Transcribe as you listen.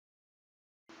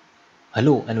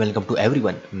Hello and welcome to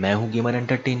everyone. मैं हूं gamer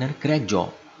entertainer crack jaw.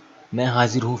 मैं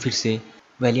हाजिर हूं फिर से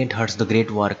valiant hearts the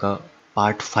great war का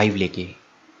पार्ट 5 लेके।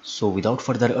 सो विदाउट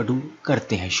फर्दर अडू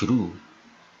करते हैं शुरू।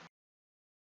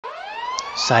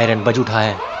 सायरन बज उठा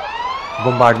है,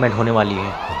 बम्बार्डमेंट होने वाली है।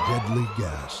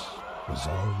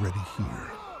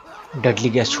 डेडली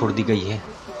गैस छोड़ दी गई है।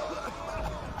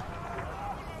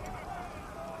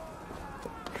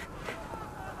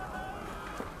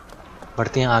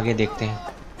 बढ़ते हैं आगे, देखते हैं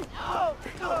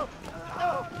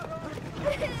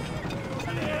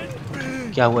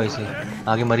क्या हुआ इसे।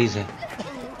 आगे मरीज है।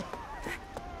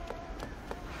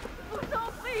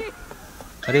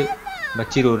 अरे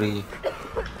बच्ची रो रही है,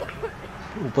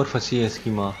 ऊपर फंसी है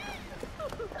इसकी माँ।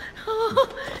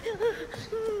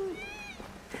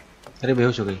 अरे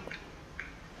बेहोश हो गई।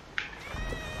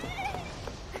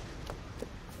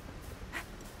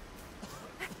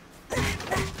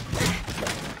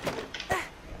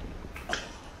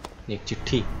 एक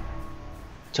चिट्ठी।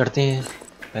 चढ़ते हैं,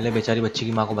 पहले बेचारी बच्ची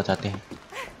की माँ को बताते हैं।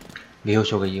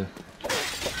 बेहोश हो गई है।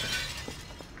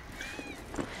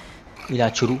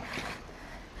 इलाज शुरू।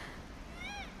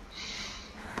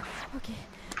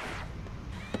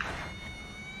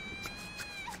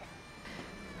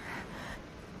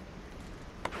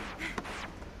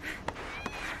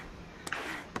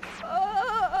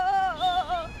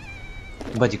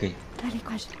 बच गई।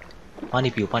 पानी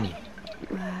पियो, पानी।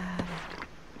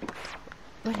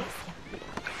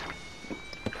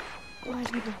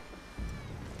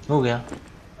 हो गया।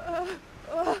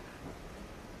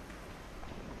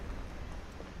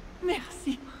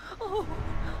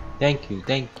 Thank you,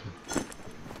 thank you.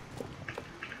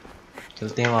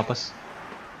 चलते हैं वापस।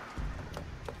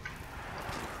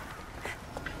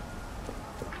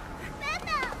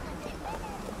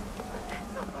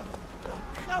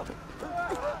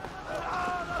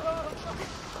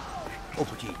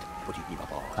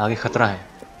 आगे खतरा है।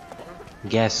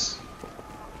 गैस,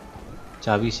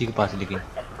 चाबी इसी के पास, लेकिन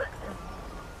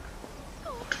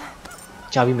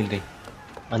चाबी मिल गई।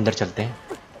 अंदर चलते हैं।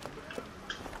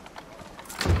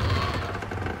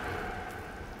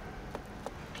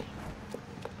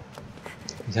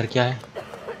 इधर क्या है?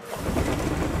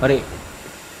 अरे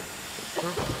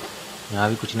यहाँ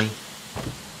भी कुछ नहीं।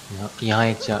 यहाँ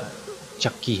एक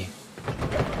चक्की है।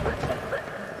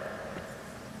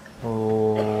 ओ,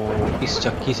 इस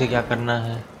चक्की से क्या करना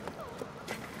है?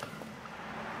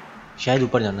 शायद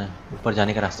ऊपर जाना है। ऊपर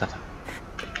जाने का रास्ता था,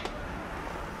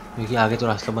 क्योंकि आगे तो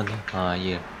रास्ता बंद है। हाँ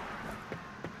ये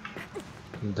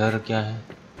इधर क्या है?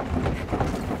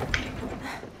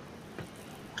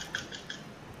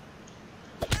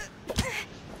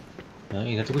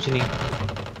 इधर तो कुछ नहीं,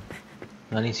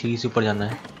 यानी सीढ़ी से ऊपर जाना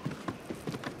है।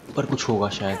 ऊपर कुछ होगा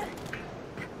शायद।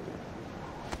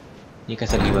 ये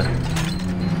कैसा लीवर?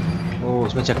 ओ,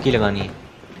 उसमें चक्की लगानी है।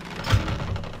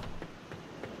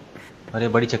 अरे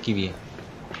बड़ी चक्की भी है।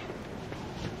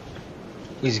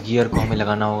 इस गियर को हमें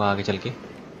लगाना होगा आगे चल के।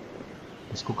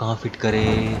 इसको कहाँ फिट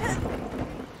करें?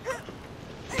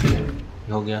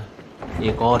 हो गया।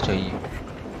 एक और चाहिए।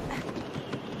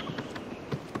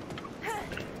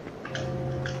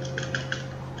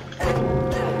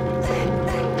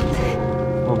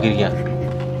 वो गिर गया।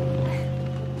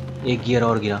 एक गियर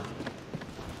और गिरा।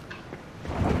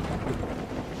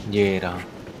 ये रहा।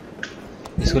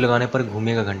 इसको लगाने पर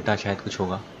घूमेगा घंटा, शायद कुछ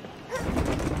होगा।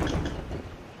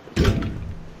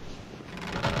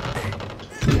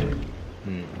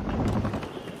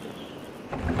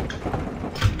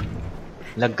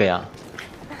 लग गया।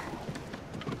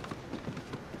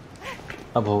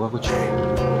 अब होगा कुछ।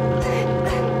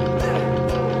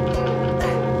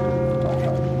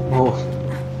 ओह,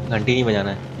 घंटी नहीं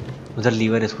बजाना है, उधर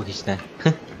लीवर इसको खींचना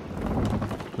है।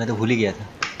 मैं तो भूल ही गया था।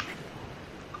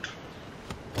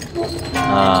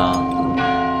 हाँ,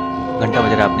 घंटा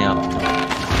बज रहा है अपने आप।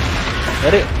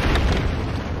 अरे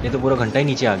ये तो पूरा घंटा ही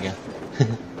नीचे आ गया।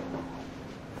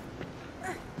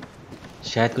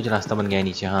 शायद कुछ रास्ता बन गया है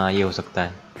नीचे। हाँ ये हो सकता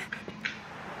है।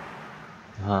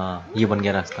 हाँ ये बन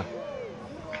गया रास्ता।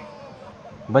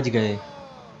 बच गए।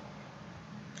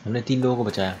 हमने 3 लोगों को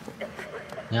बचाया।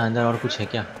 यहाँ अंदर और कुछ है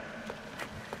क्या?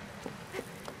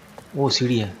 वो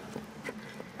सीढ़ी है।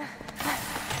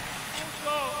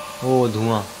 ओ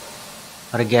धुआं।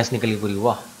 अरे गैस निकल गई पूरी,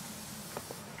 वाह।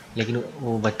 लेकिन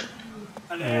वो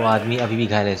आदमी अभी भी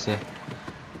घायल है। इसे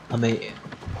हमें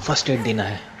फर्स्ट एड देना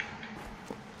है।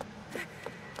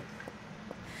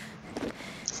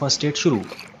 फर्स्ट एड शुरू।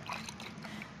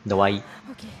 दवाई।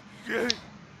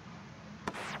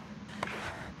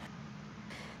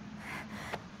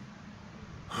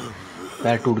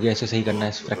 पैर टूट गया, इसे सही करना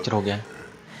है। फ्रैक्चर हो गया है।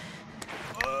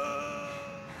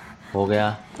 हो गया।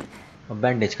 अब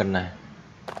बैंडेज करना है।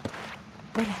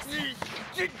 Voilà.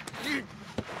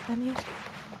 Va mieux.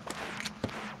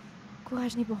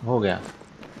 Courage, Nibo. हो गया।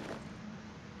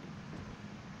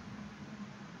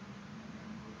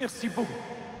 Merci beaucoup.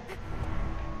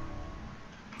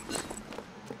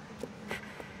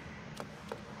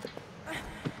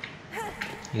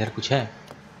 इधर कुछ है?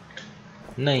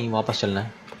 नहीं, वापस चलना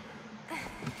है।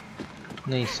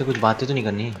 नहीं, इससे कुछ बातें तो नहीं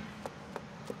करनी।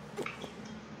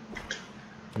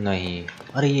 नहीं,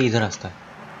 अरे ये इधर रास्ता है।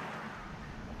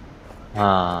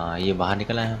 हाँ, ये बाहर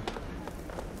निकल आए हम।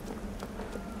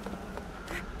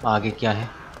 आगे क्या है?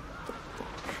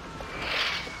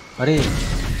 अरे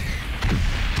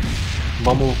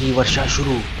बमों की वर्षा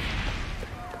शुरू।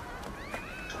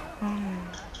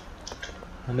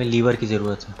 हमें लीवर की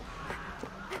जरूरत है।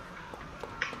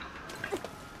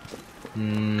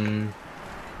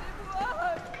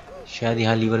 शायद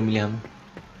यहाँ लीवर मिले हमें।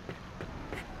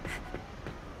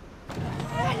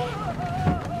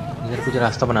 इधर कुछ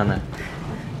रास्ता बनाना है।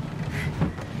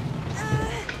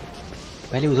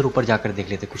 पहले उधर ऊपर जाकर देख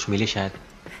लेते, कुछ मिले शायद।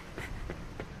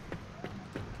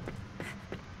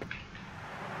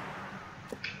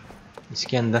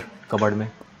 इसके अंदर कबर्ड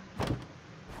में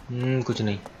कुछ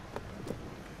नहीं।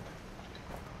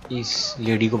 इस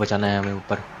लेडी को बचाना है हमें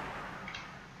ऊपर।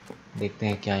 देखते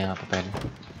हैं क्या है यहाँ पर। पहले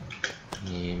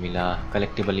ये मिला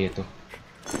कलेक्टिबल, ये तो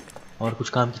और कुछ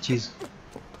काम की चीज़।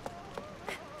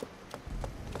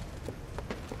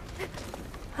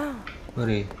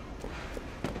 अरे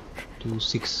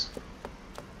 26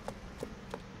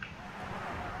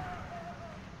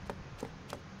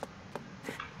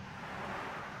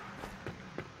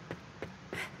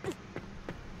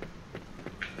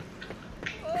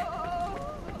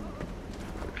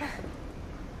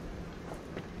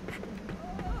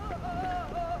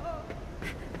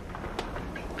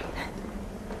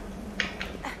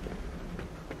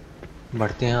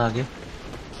 बढ़ते हैं आगे।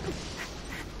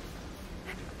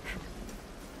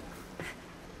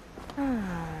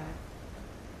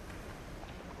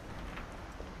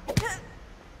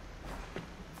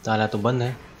 ताला तो बंद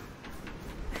है।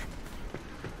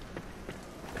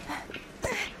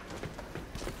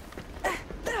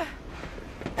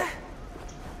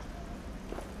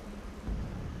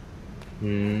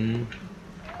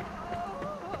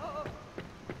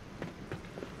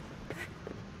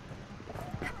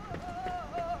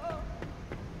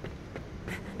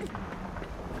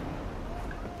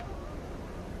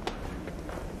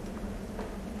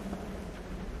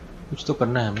 कुछ तो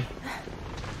करना है हमें।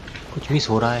 कुछ मिस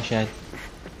हो रहा है शायद।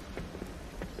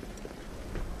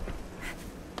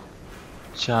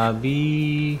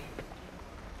 चाबी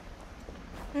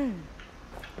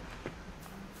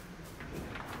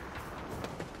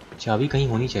चाबी कहीं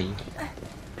होनी चाहिए।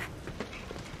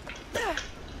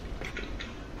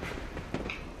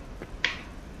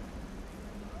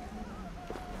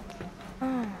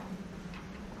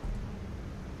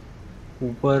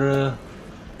 ऊपर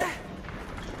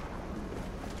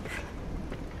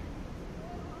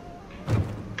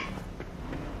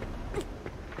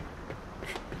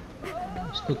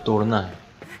इसको तोड़ना है।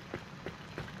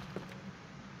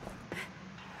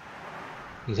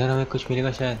 इधर हमें कुछ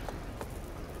मिलेगा शायद।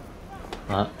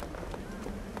 हाँ,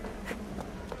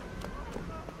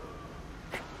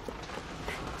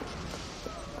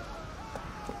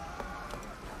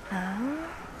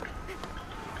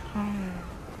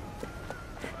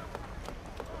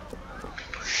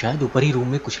 शायद ऊपर ही रूम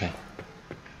में कुछ है।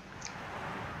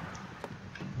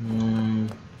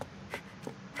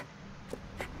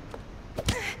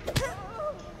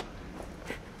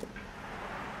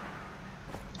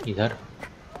 इधर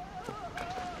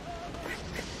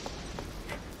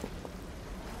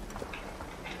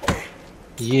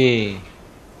ये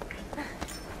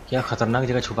क्या खतरनाक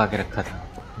जगह छुपा के रखा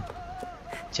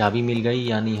था। चाबी मिल गई,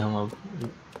 यानी हम अब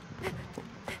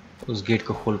उस गेट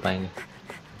को खोल पाएंगे।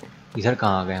 इधर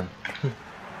कहाँ आ गए हम?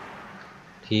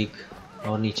 ठीक,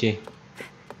 और नीचे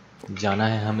जाना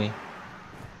है हमें।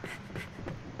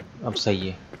 अब सही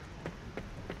है।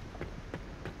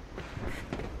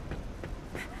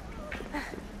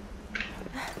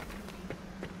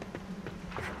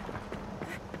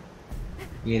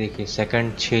 ये देखिए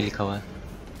सेकंड 6 लिखा हुआ है।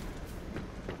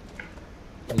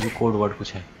 ये कोड वर्ड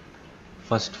कुछ है।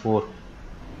 First 4,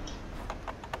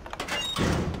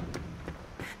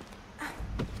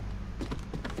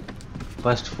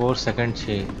 first 4, second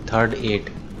 6, third 8।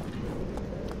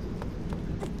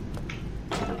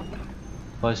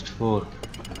 First 4,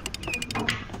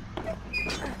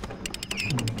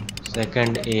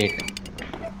 second 8,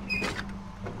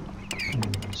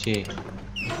 6।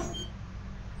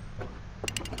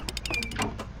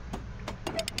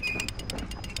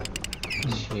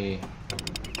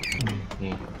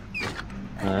 ये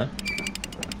हाँ,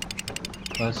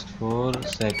 फर्स्ट 4,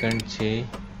 सेकंड 6,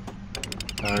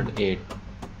 थर्ड 8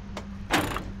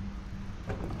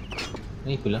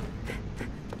 नहीं खुला।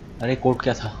 अरे कोड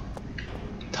क्या था?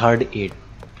 Third 8,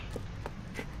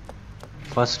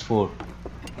 first 4,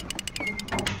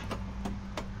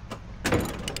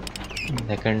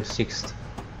 second 6,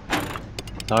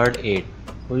 third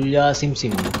 8। Ulla SIM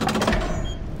SIM.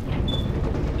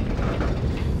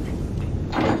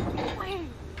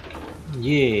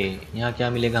 ये यहाँ क्या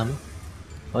मिलेगा हमें?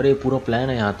 और ये पूरा प्लान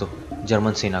है यहाँ तो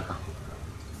जर्मन सेना का,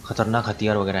 खतरनाक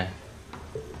हथियार वगैरह है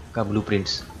का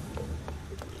ब्लूप्रिंट्स।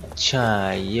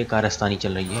 अच्छा ये कारस्तानी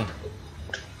चल रही है।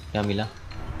 क्या मिला?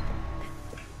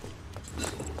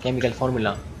 Chemical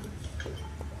formula.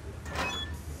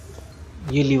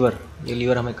 ये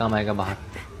लीवर हमें काम आएगा बाहर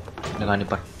लगाने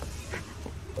पर।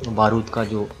 बारूद का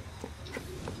जो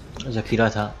जखीरा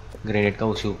था ग्रेनेड का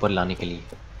उसे ऊपर लाने के लिए।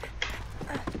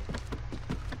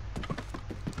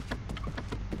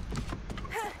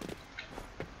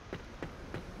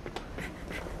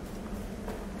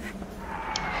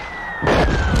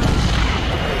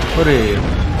 अरे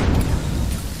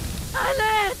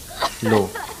लो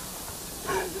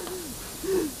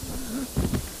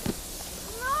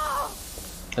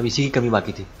अब इसी की कमी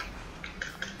बाकी थी।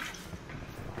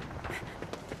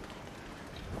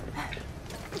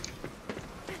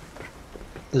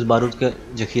 इस बारूद के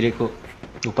जखीरे को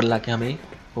ऊपर लाके हमें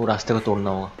वो रास्ते को तोड़ना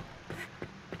होगा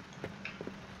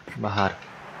बाहर।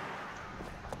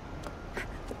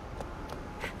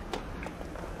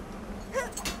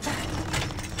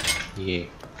 ये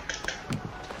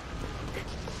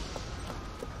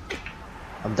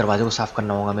अब दरवाजे को साफ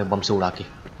करना होगा हमें बम से उड़ा के।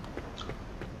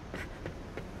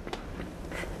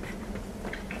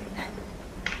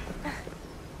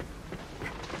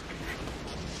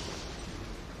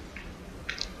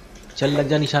 चल लग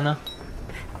जा निशाना।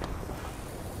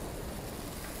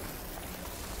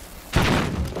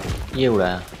 ये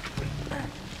उड़ाया।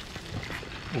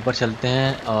 ऊपर चलते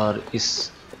हैं और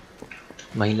इस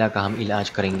महिला का हम इलाज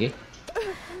करेंगे।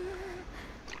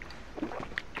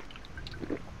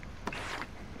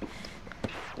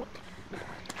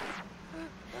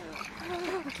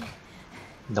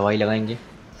 दवाई लगाएंगे।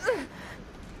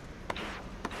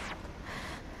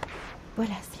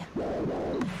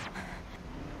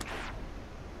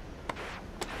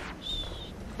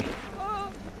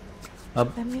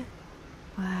 अब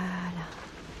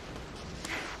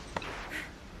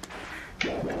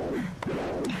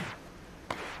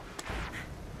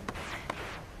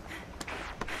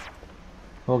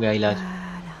हो गया इलाज।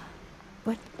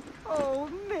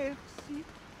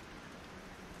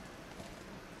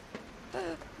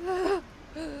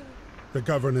 The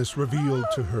governess revealed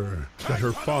to her that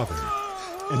her father,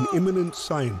 an eminent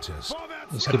scientist,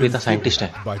 उसके पिता साइंटिस्ट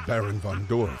है, by Baron von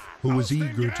Dorf, who was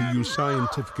eager to use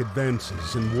scientific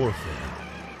advances in warfare.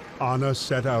 Anna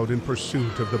set out in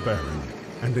pursuit of the Baron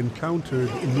and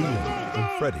encountered Emilia and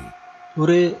Freddy.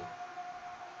 पूरे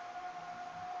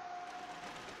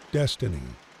Destiny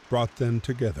brought them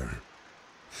together.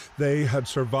 They had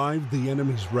survived the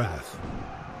enemy's wrath,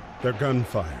 their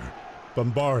gunfire,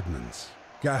 bombardments,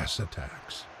 gas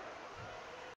attacks.